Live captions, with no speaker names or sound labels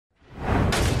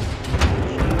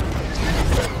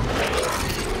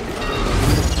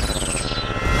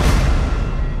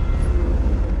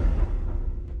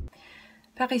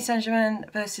Paris Saint-Germain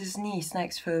versus Nice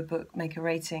next for bookmaker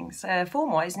ratings.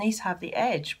 Form-wise, Nice have the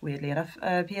edge, weirdly enough.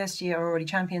 PSG are already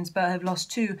champions, but have lost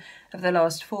 2 of their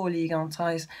last 4 Ligue 1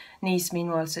 ties. Nice,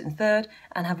 meanwhile, sit in 3rd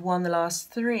and have won the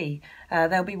last 3.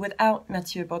 They'll be without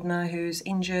Mathieu Bodmer, who's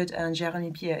injured, and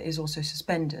Jérémy Pierre is also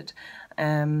suspended.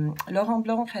 Laurent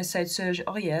Blanc has said Serge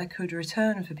Aurier could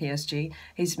return for PSG.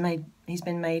 He's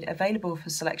been made available for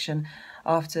selection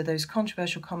after those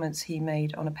controversial comments he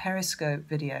made on a Periscope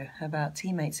video about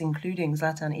teammates, including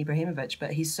Zlatan Ibrahimovic,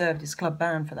 but he's served his club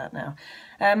ban for that now.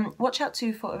 Watch out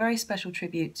too for a very special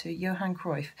tribute to Johan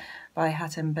Cruyff by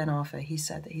Hatem Ben Arfa. He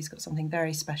said that he's got something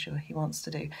very special he wants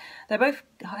to do. They're both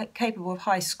capable of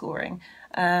high scoring.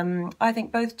 I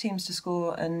think both teams to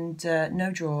score, and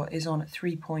no draw is on at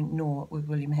 3.0 with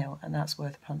William Hill, and that's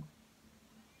worth a punt.